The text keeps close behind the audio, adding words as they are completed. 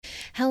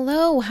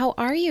Hello, how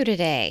are you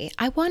today?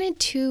 I wanted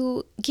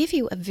to give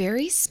you a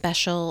very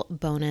special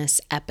bonus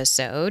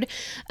episode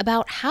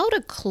about how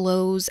to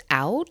close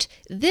out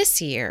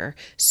this year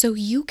so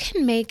you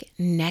can make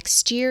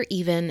next year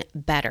even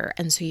better.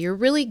 And so you're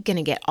really going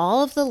to get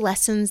all of the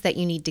lessons that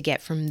you need to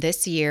get from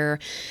this year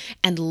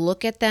and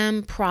look at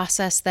them,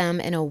 process them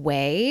in a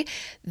way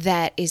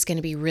that is going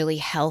to be really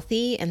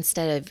healthy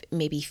instead of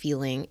maybe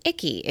feeling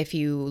icky if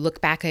you look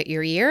back at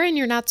your year and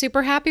you're not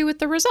super happy with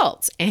the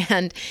results.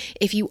 And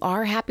if you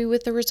are happy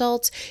with the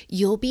results,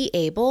 you'll be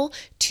able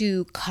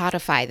to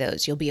codify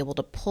those. You'll be able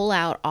to pull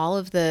out all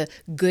of the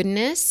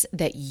goodness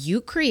that you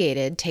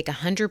created, take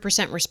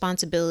 100%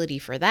 responsibility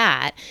for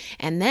that,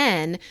 and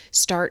then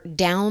start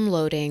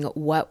downloading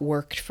what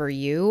worked for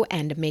you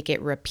and make it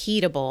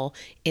repeatable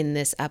in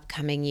this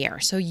upcoming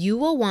year. So you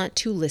will want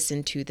to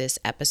listen to this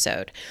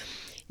episode.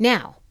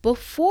 Now,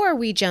 before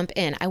we jump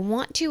in, I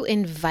want to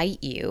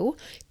invite you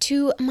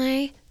to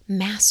my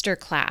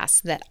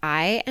masterclass that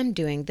I am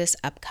doing this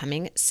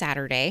upcoming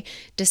Saturday,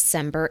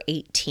 December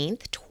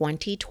 18th,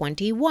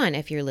 2021,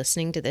 if you're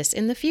listening to this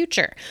in the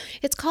future.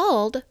 It's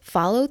called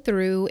Follow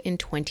Through in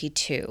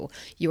 22,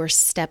 your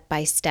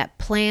step-by-step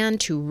plan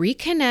to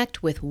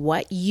reconnect with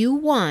what you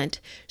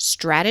want,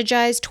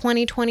 strategize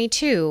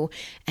 2022,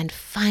 and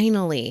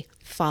finally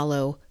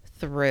follow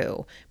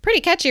through.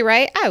 Pretty catchy,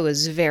 right? I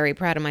was very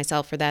proud of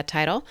myself for that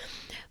title.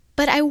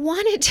 But I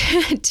wanted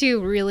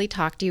to really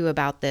talk to you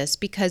about this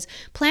because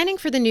planning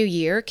for the new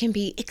year can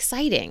be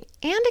exciting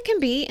and it can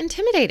be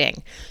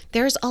intimidating.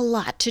 There's a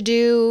lot to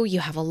do, you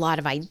have a lot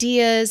of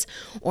ideas,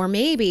 or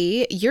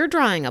maybe you're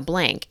drawing a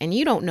blank and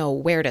you don't know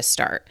where to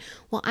start.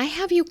 Well, I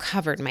have you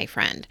covered, my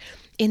friend.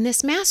 In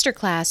this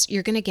masterclass,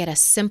 you're going to get a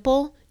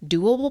simple,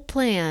 doable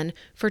plan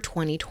for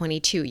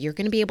 2022. You're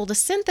going to be able to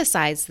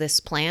synthesize this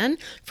plan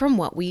from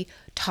what we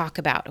talk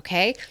about,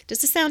 okay?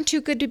 Does this sound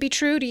too good to be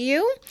true to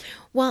you?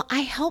 Well, I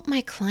help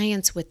my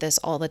clients with this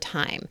all the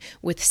time,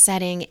 with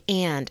setting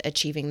and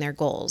achieving their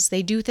goals.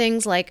 They do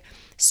things like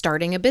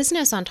starting a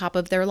business on top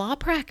of their law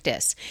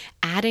practice,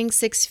 adding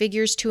 6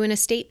 figures to an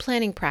estate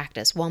planning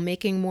practice while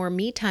making more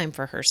me time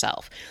for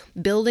herself,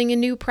 building a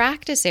new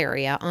practice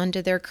area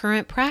onto their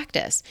current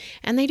practice,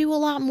 and they do a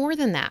lot more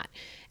than that.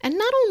 And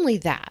not only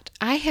that,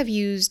 I have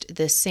used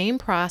the same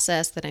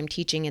process that I'm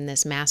teaching in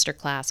this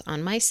masterclass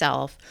on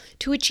myself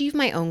to achieve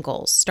my own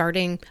goals,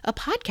 starting a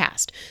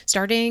podcast,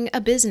 starting a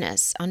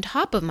business on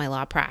top of my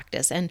law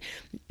practice, and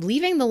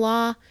leaving the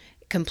law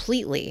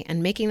completely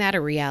and making that a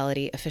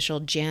reality official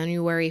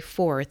January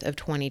 4th of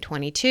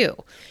 2022.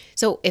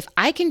 So if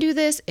I can do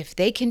this, if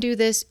they can do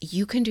this,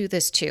 you can do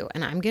this too.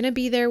 And I'm going to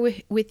be there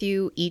with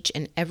you each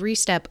and every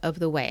step of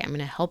the way. I'm going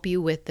to help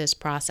you with this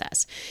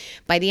process.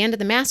 By the end of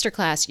the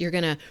masterclass, you're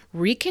going to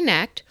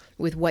reconnect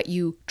with what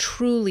you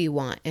truly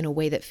want in a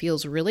way that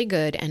feels really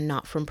good and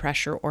not from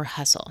pressure or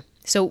hustle.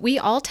 So we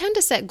all tend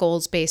to set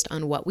goals based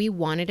on what we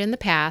wanted in the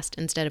past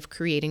instead of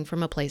creating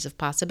from a place of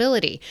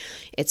possibility.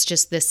 It's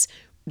just this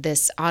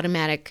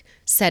automatic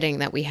setting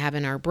that we have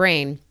in our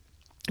brain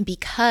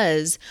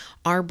because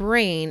our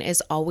brain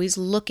is always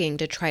looking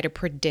to try to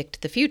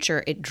predict the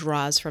future. It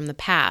draws from the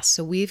past.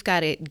 So we've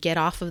got to get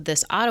off of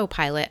this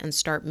autopilot and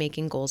start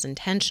making goals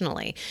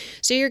intentionally.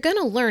 So you're going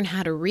to learn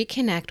how to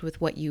reconnect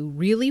with what you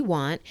really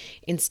want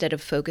instead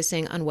of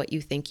focusing on what you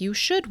think you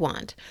should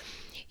want.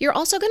 You're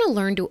also going to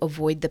learn to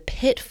avoid the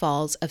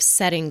pitfalls of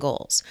setting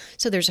goals.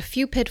 So there's a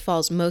few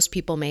pitfalls most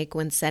people make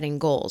when setting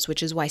goals,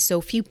 which is why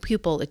so few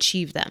people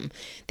achieve them.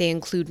 They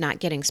include not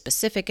getting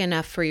specific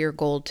enough for your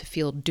goal to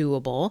feel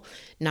doable,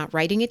 not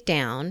writing it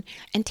down,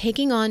 and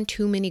taking on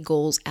too many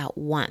goals at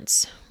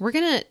once. We're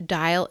going to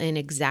dial in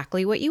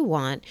exactly what you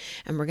want,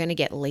 and we're going to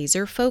get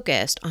laser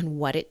focused on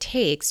what it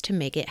takes to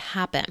make it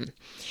happen.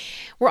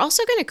 We're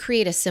also going to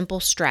create a simple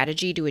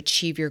strategy to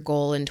achieve your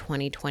goal in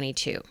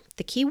 2022.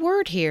 The key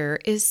word here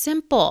is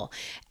simple.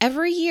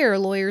 Every year,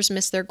 lawyers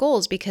miss their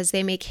goals because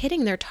they make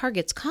hitting their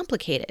targets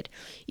complicated.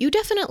 You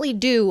definitely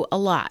do a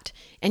lot,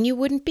 and you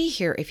wouldn't be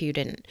here if you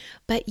didn't.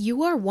 But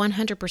you are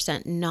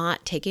 100%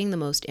 not taking the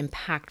most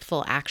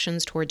impactful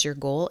actions towards your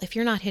goal if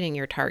you're not hitting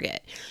your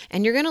target.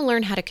 And you're going to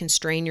learn how to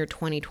constrain your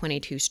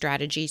 2022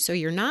 strategy so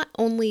you're not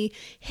only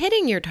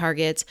hitting your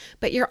targets,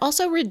 but you're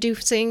also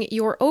reducing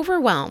your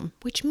overwhelm,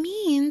 which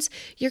means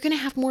you're going to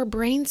have more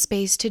brain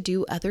space to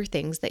do other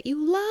things that you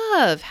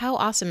love. How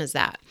awesome is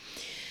that?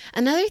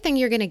 Another thing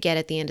you're going to get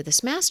at the end of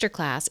this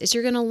masterclass is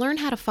you're going to learn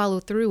how to follow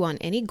through on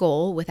any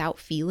goal without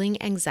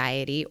feeling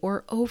anxiety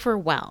or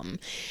overwhelm.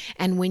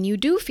 And when you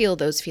do feel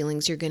those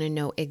feelings, you're going to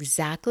know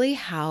exactly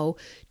how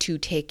to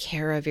take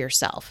care of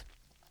yourself.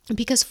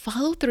 Because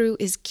follow through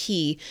is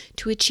key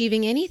to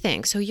achieving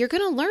anything. So you're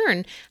going to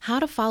learn how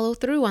to follow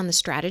through on the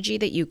strategy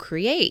that you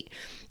create.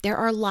 There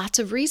are lots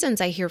of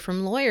reasons I hear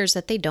from lawyers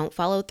that they don't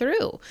follow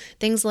through.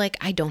 Things like,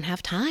 I don't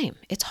have time.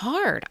 It's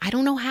hard. I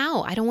don't know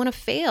how. I don't want to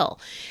fail.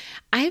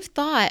 I've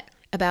thought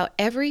about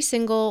every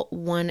single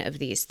one of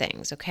these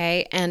things,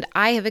 okay? And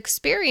I have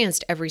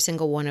experienced every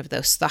single one of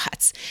those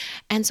thoughts,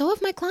 and so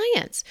have my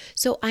clients.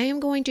 So I am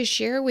going to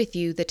share with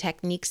you the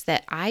techniques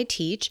that I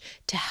teach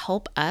to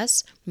help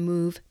us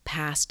move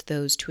past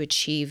those to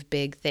achieve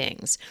big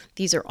things.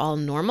 These are all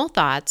normal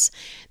thoughts.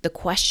 The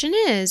question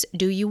is,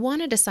 do you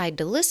want to decide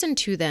to listen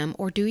to them,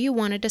 or do you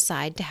want to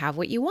decide to have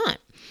what you want?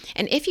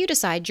 And if you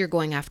decide you're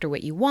going after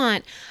what you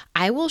want,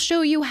 I will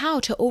show you how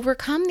to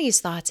overcome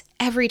these thoughts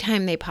every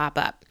time they pop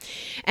up.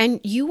 And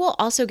you will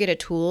also get a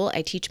tool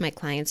I teach my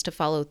clients to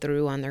follow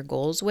through on their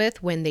goals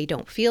with when they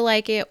don't feel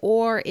like it,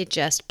 or it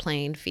just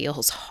plain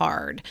feels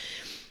hard.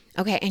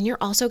 Okay, and you're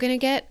also going to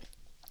get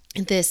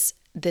this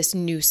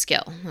new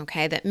skill,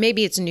 okay, that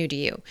maybe it's new to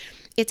you.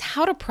 It's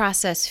how to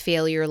process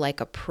failure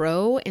like a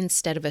pro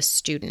instead of a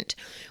student.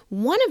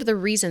 One of the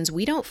reasons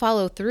we don't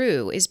follow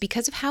through is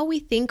because of how we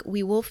think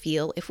we will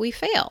feel if we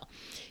fail.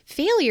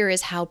 Failure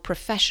is how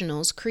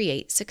professionals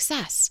create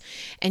success,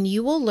 and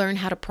you will learn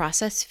how to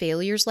process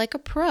failures like a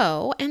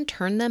pro and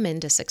turn them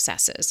into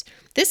successes.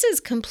 This is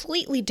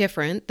completely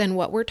different than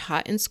what we're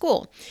taught in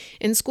school.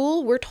 In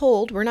school, we're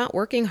told we're not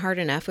working hard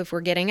enough if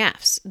we're getting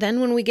Fs. Then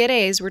when we get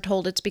As, we're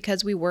told it's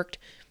because we worked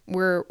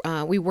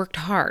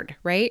hard,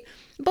 right?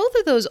 Both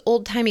of those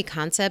old-timey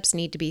concepts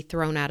need to be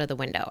thrown out of the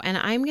window, and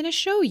I'm going to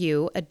show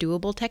you a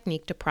doable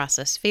technique to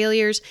process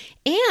failures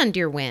and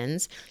your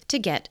wins to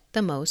get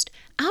the most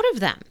out of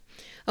them.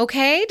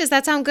 Okay, does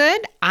that sound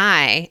good?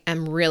 I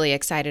am really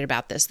excited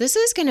about this. This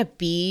is going to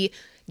be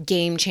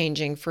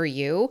game-changing for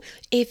you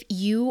if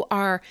you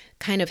are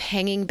kind of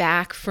hanging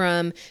back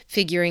from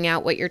figuring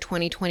out what your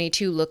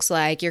 2022 looks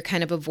like. You're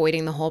kind of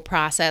avoiding the whole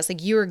process.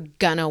 Like, you're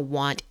gonna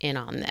want in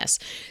on this.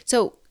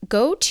 So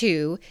go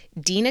to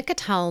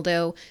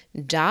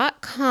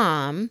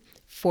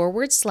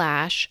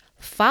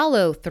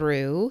dinacataldo.com/follow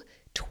through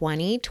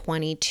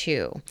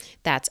 2022.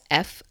 That's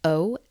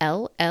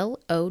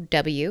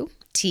FOLLOWTHROUGH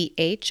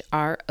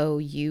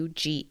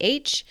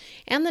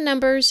and the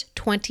numbers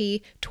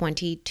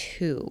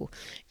 2022.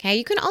 Okay,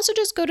 you can also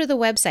just go to the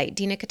website,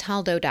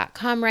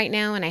 dinacataldo.com right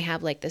now, and I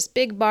have like this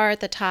big bar at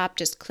the top.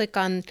 Just click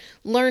on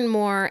learn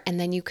more, and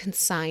then you can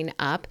sign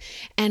up.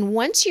 And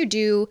once you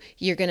do,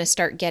 you're going to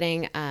start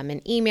getting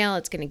an email.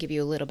 It's going to give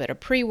you a little bit of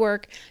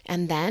pre-work,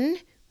 and then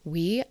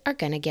we are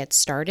going to get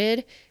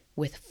started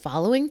with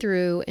following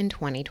through in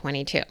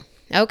 2022.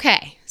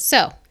 Okay,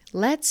 so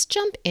let's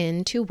jump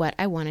into what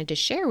I wanted to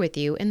share with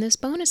you in this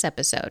bonus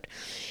episode.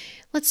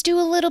 Let's do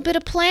a little bit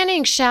of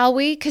planning, shall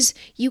we? Because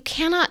you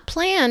cannot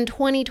plan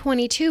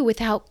 2022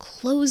 without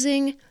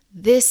closing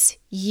this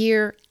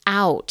year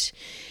out.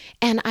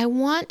 And I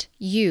want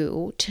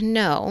you to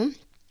know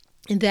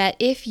that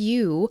if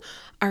you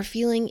are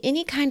feeling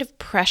any kind of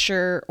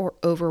pressure or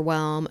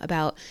overwhelm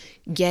about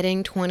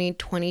getting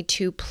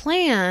 2022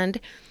 planned,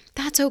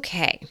 that's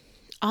okay.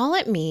 All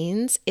it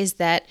means is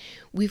that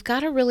we've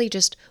got to really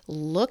just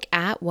look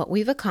at what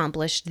we've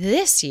accomplished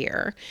this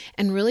year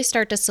and really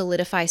start to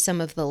solidify some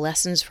of the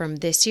lessons from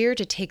this year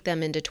to take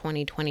them into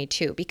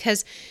 2022.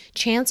 Because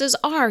chances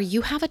are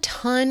you have a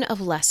ton of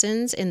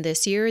lessons in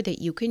this year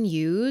that you can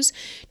use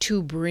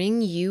to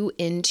bring you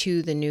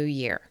into the new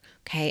year.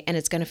 Okay, and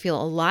it's going to feel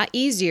a lot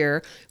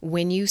easier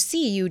when you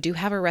see you do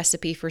have a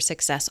recipe for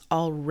success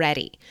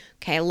already.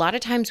 Okay, a lot of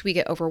times we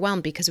get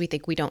overwhelmed because we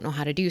think we don't know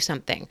how to do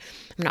something.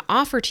 I'm going to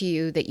offer to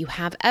you that you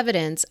have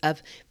evidence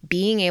of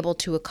being able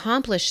to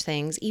accomplish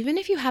things. Even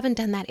if you haven't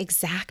done that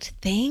exact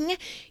thing,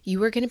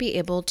 you are going to be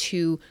able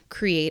to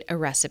create a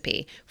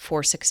recipe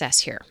for success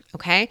here.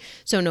 Okay,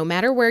 so no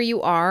matter where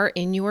you are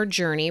in your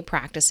journey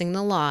practicing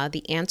the law,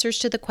 the answers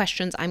to the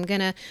questions I'm going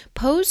to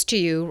pose to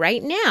you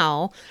right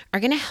now are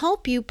going to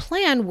help you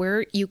plan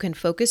where you can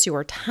focus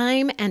your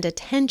time and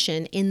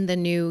attention in the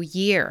new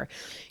year.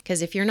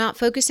 Because if you're not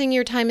focusing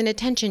your time and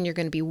attention, you're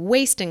going to be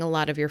wasting a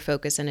lot of your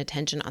focus and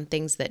attention on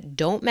things that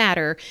don't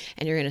matter,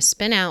 and you're going to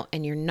spin out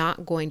and you're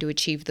not going to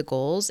achieve the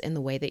goals in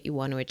the way that you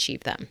want to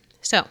achieve them.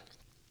 So,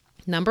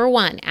 number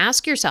one,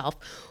 ask yourself,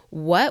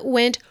 what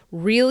went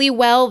really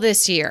well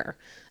this year?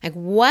 Like,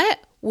 what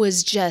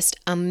was just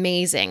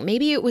amazing?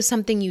 Maybe it was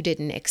something you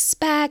didn't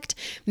expect.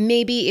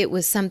 Maybe it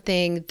was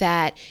something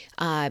that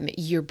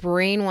your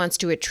brain wants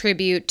to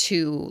attribute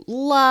to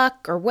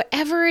luck or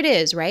whatever it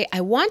is, right?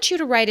 I want you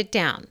to write it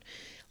down.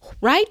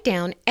 Write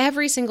down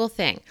every single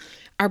thing.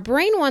 Our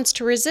brain wants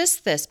to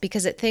resist this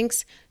because it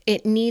thinks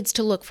it needs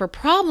to look for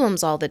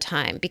problems all the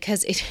time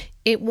because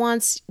it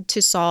wants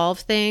to solve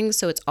things,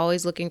 so it's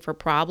always looking for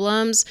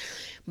problems.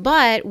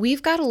 But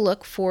we've got to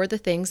look for the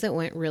things that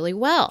went really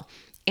well.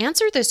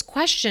 Answer this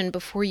question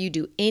before you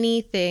do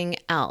anything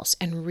else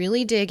and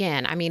really dig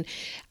in. I mean,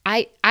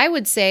 I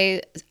would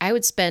say I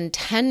would spend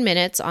 10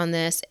 minutes on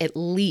this at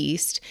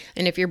least.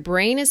 And if your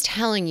brain is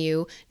telling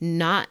you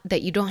not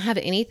that you don't have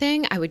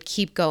anything, I would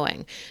keep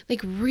going.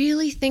 Like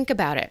really think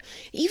about it.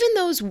 Even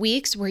those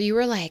weeks where you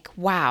were like,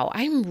 wow,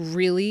 I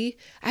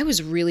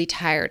was really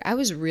tired. I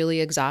was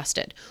really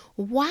exhausted.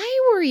 Why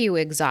were you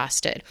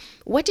exhausted?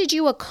 What did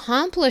you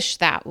accomplish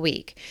that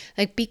week?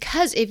 Like,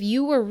 because if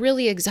you were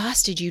really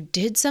exhausted, you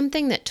did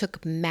something that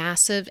took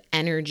massive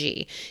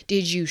energy.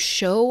 Did you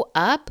show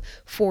up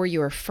for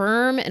your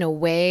firm in a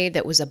way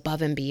that was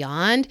above and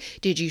beyond?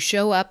 Did you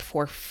show up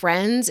for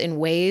friends in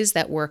ways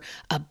that were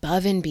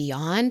above and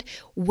beyond?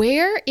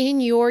 Where in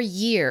your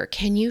year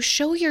can you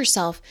show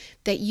yourself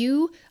that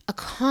you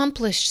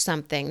accomplished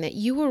something that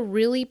you were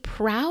really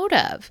proud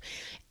of?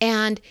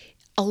 And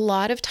a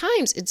lot of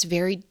times it's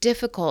very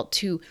difficult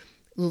to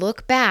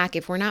look back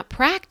if we're not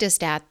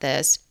practiced at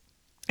this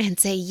and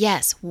say,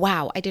 yes,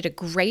 wow, I did a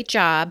great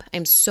job.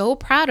 I'm so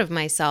proud of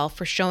myself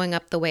for showing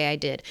up the way I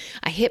did.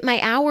 I hit my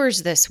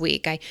hours this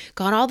week. I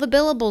got all the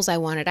billables I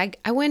wanted.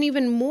 I went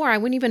even more. I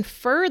went even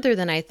further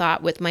than I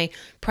thought with my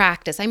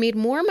practice. I made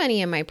more money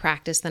in my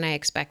practice than I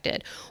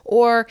expected.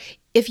 Or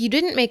if you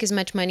didn't make as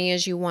much money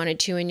as you wanted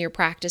to in your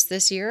practice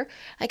this year,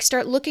 like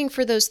start looking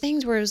for those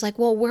things where it was like,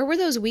 well, where were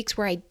those weeks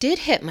where I did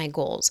hit my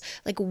goals?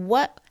 Like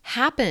what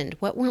happened?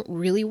 What went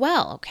really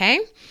well? Okay.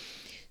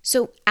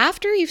 So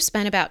after you've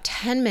spent about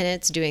 10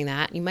 minutes doing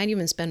that, you might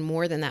even spend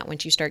more than that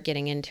once you start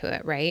getting into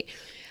it, right?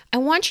 I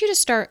want you to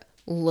start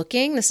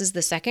looking. This is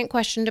the second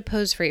question to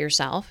pose for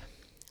yourself.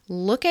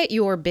 Look at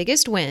your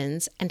biggest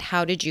wins and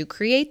how did you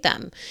create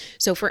them?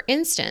 So for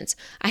instance,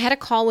 I had a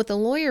call with a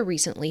lawyer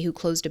recently who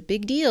closed a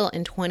big deal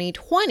in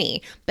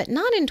 2020, but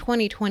not in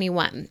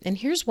 2021. And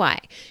here's why.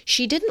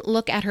 She didn't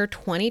look at her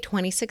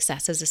 2020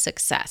 success as a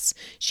success.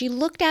 She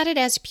looked at it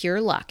as pure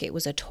luck. It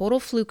was a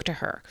total fluke to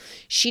her.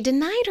 She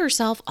denied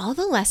herself all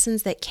the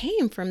lessons that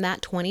came from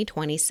that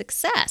 2020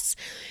 success.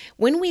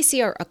 When we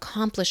see our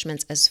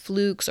accomplishments as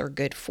flukes or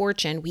good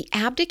fortune, we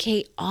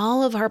abdicate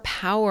all of our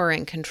power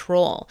and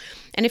control.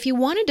 And if you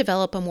want to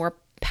develop a more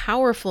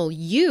powerful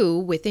you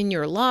within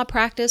your law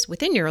practice,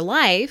 within your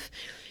life,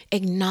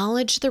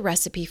 acknowledge the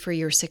recipe for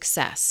your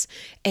success.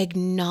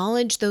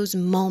 Acknowledge those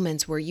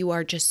moments where you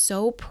are just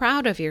so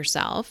proud of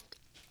yourself.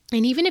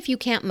 And even if you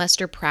can't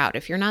muster proud,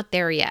 if you're not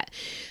there yet,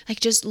 like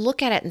just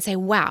look at it and say,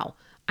 wow,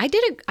 I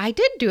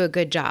did do a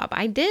good job.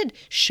 I did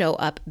show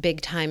up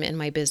big time in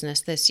my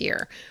business this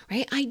year,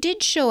 right? I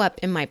did show up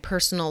in my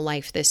personal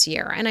life this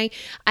year, and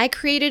I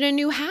created a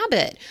new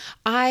habit.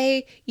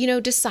 I,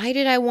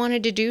 decided I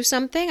wanted to do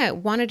something. I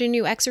wanted a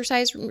new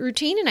exercise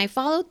routine and I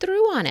followed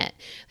through on it.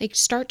 Like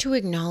start to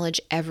acknowledge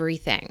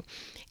everything.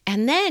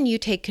 And then you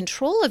take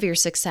control of your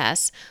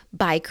success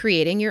by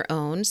creating your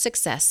own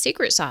success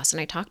secret sauce.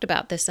 And I talked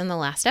about this in the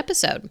last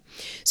episode.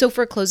 So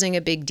for closing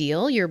a big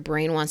deal, your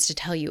brain wants to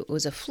tell you it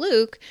was a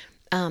fluke,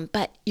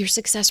 but your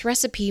success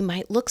recipe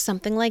might look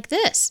something like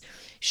this.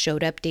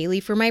 Showed up daily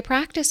for my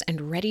practice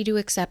and ready to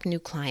accept new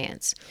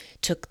clients.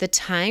 Took the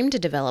time to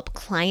develop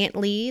client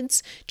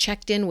leads,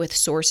 checked in with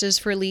sources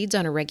for leads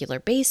on a regular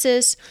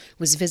basis,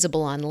 was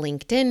visible on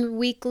LinkedIn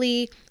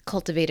weekly,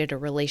 cultivated a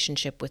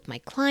relationship with my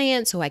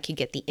client so I could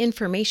get the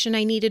information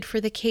I needed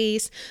for the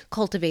case,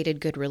 cultivated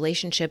good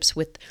relationships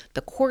with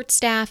the court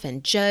staff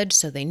and judge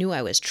so they knew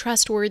I was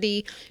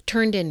trustworthy,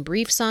 turned in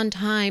briefs on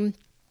time,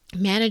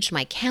 managed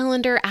my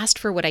calendar, asked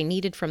for what I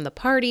needed from the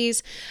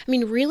parties. I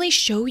mean, really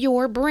show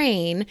your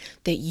brain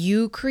that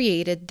you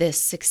created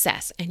this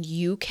success and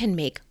you can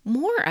make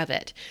more of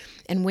it.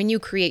 And when you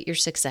create your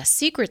success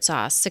secret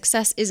sauce,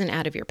 success isn't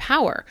out of your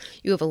power.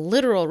 You have a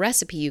literal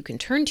recipe you can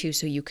turn to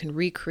so you can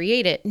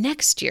recreate it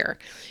next year.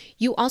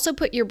 You also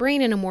put your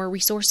brain in a more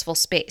resourceful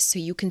space so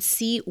you can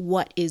see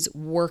what is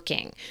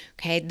working.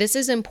 Okay, this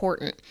is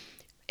important.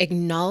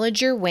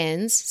 Acknowledge your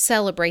wins,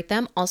 celebrate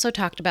them. Also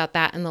talked about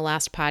that in the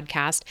last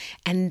podcast.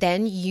 And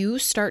then you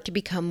start to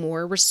become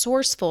more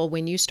resourceful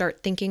when you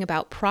start thinking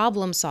about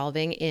problem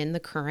solving in the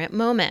current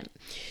moment.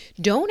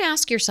 Don't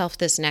ask yourself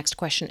this next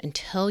question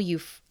until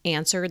you've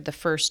answered the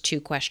first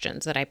two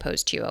questions that I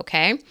posed to you,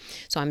 okay?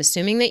 So I'm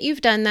assuming that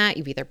you've done that.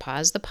 You've either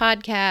paused the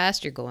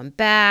podcast, you're going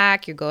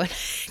back, you're going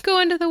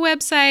to the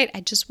website.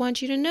 I just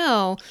want you to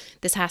know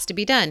this has to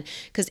be done,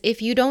 because if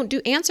you don't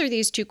answer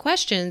these two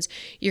questions,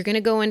 you're going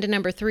to go into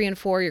number 3 and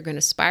 4. You're going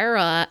to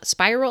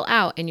spiral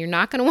out, and you're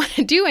not going to want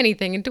to do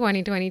anything in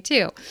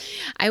 2022.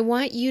 I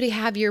want you to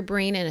have your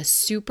brain in a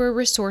super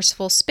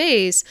resourceful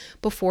space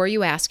before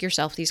you ask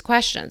yourself these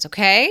questions,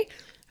 okay?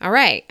 All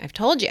right, I've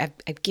told you,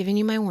 I've given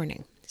you my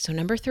warning. So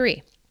number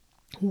 3,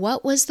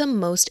 what was the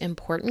most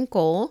important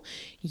goal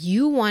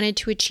you wanted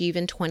to achieve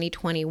in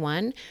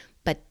 2021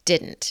 but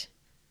didn't?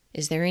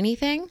 Is there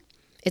anything?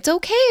 It's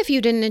okay if you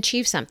didn't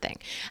achieve something.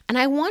 And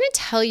I want to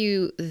tell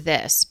you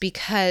this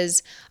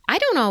because I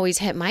don't always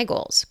hit my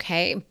goals,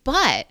 okay?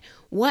 But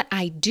what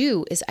I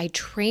do is I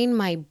train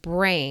my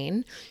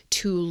brain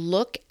to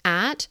look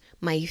at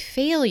my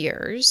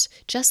failures,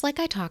 just like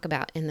I talk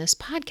about in this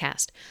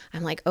podcast.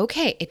 I'm like,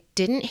 okay, it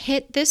didn't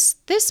hit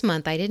this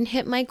month. I didn't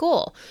hit my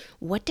goal.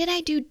 What did I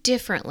do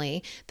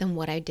differently than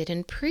what I did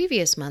in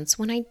previous months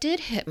when I did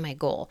hit my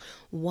goal?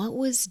 What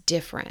was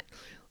different?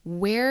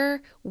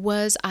 Where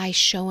was I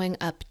showing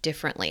up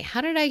differently?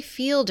 How did I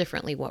feel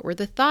differently? What were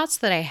the thoughts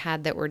that I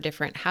had that were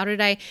different? How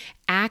did I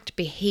act,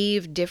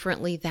 behave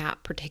differently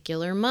that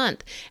particular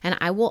month? And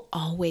I will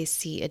always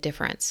see a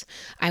difference.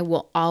 I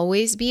will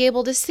always be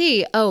able to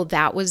see, oh,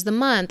 that was the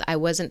month I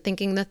wasn't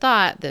thinking the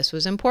thought, this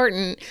was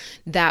important.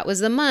 That was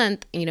the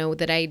month,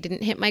 that I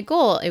didn't hit my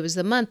goal. It was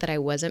the month that I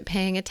wasn't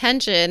paying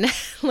attention.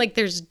 Like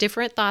there's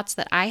different thoughts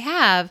that I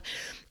have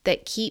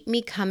that keep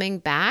me coming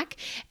back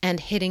and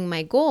hitting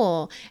my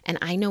goal. And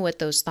I know what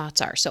those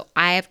thoughts are. So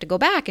I have to go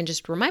back and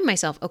just remind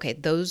myself, okay,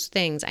 those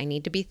things I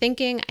need to be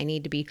thinking. I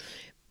need to be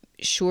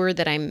sure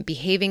that I'm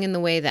behaving in the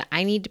way that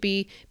I need to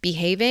be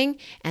behaving.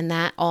 And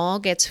that all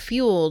gets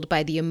fueled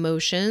by the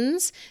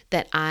emotions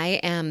that I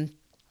am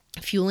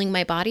fueling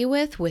my body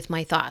with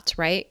my thoughts,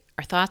 right?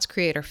 Our thoughts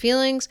create our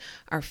feelings.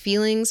 Our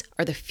feelings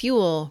are the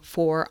fuel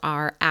for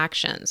our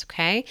actions,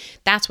 okay?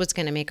 That's what's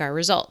going to make our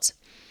results.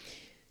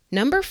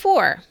 Number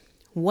 4,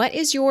 what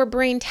is your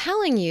brain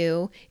telling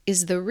you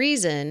is the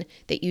reason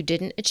that you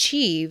didn't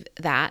achieve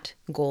that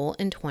goal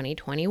in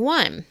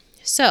 2021?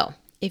 So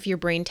if your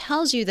brain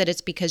tells you that it's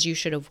because you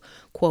should have,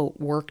 quote,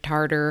 worked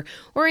harder,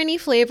 or any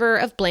flavor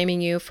of blaming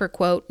you for,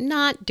 quote,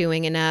 not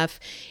doing enough,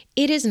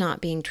 it is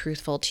not being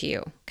truthful to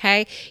you,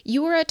 okay?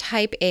 You are a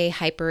type A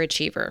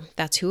hyperachiever.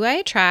 That's who I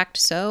attract,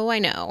 so I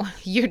know.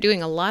 You're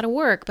doing a lot of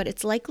work, but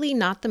it's likely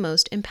not the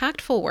most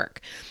impactful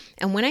work.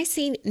 And when I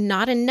see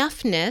not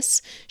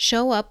enoughness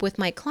show up with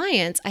my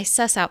clients, I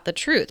suss out the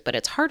truth, but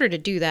it's harder to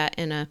do that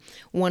in a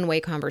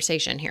one-way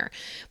conversation here.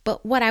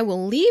 But what I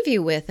will leave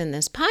you with in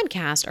this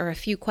podcast are a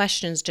few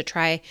questions to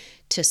try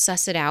to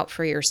suss it out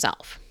for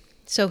yourself.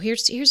 So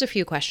here's a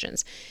few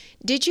questions.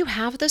 Did you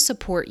have the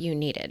support you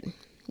needed?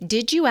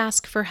 Did you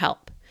ask for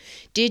help?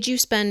 Did you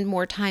spend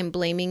more time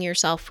blaming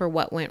yourself for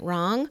what went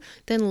wrong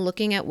than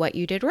looking at what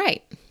you did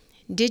right?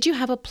 Did you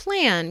have a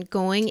plan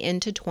going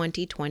into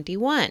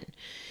 2021?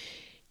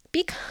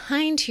 Be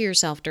kind to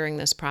yourself during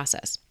this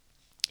process.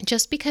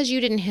 Just because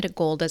you didn't hit a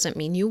goal doesn't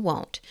mean you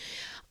won't.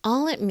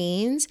 All it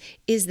means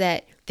is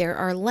that there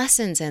are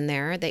lessons in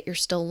there that you're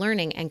still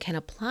learning and can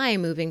apply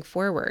moving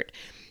forward.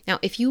 Now,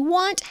 if you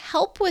want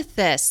help with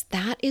this,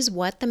 that is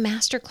what the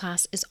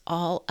masterclass is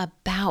all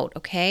about,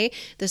 okay?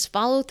 This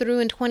follow through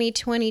in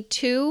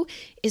 2022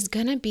 is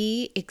going to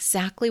be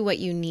exactly what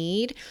you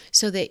need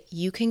so that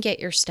you can get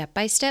your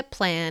step-by-step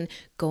plan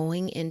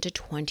going into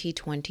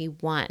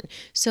 2021.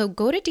 So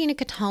go to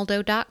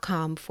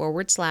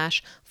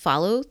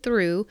dinacataldo.com/follow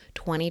through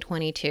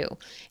 2022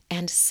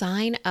 and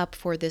sign up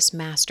for this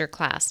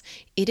masterclass.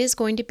 It is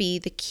going to be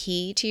the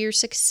key to your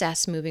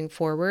success moving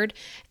forward.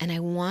 And I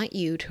want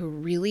you to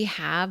really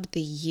have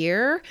the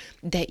year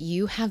that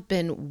you have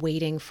been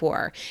waiting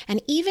for.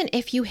 And even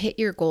if you hit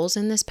your goals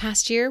in this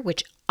past year,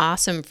 which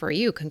awesome for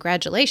you,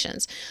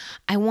 congratulations.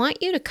 I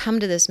want you to come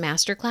to this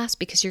masterclass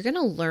because you're going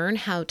to learn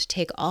how to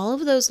take all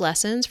of those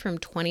lessons from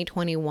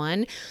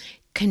 2021,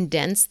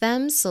 condense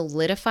them,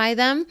 solidify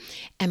them,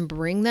 and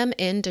bring them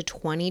into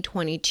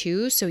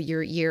 2022 so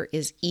your year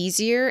is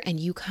easier and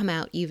you come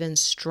out even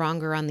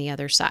stronger on the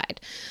other side.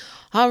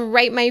 All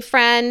right, my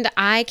friend,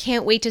 I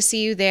can't wait to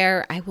see you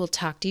there. I will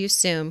talk to you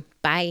soon.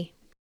 Bye.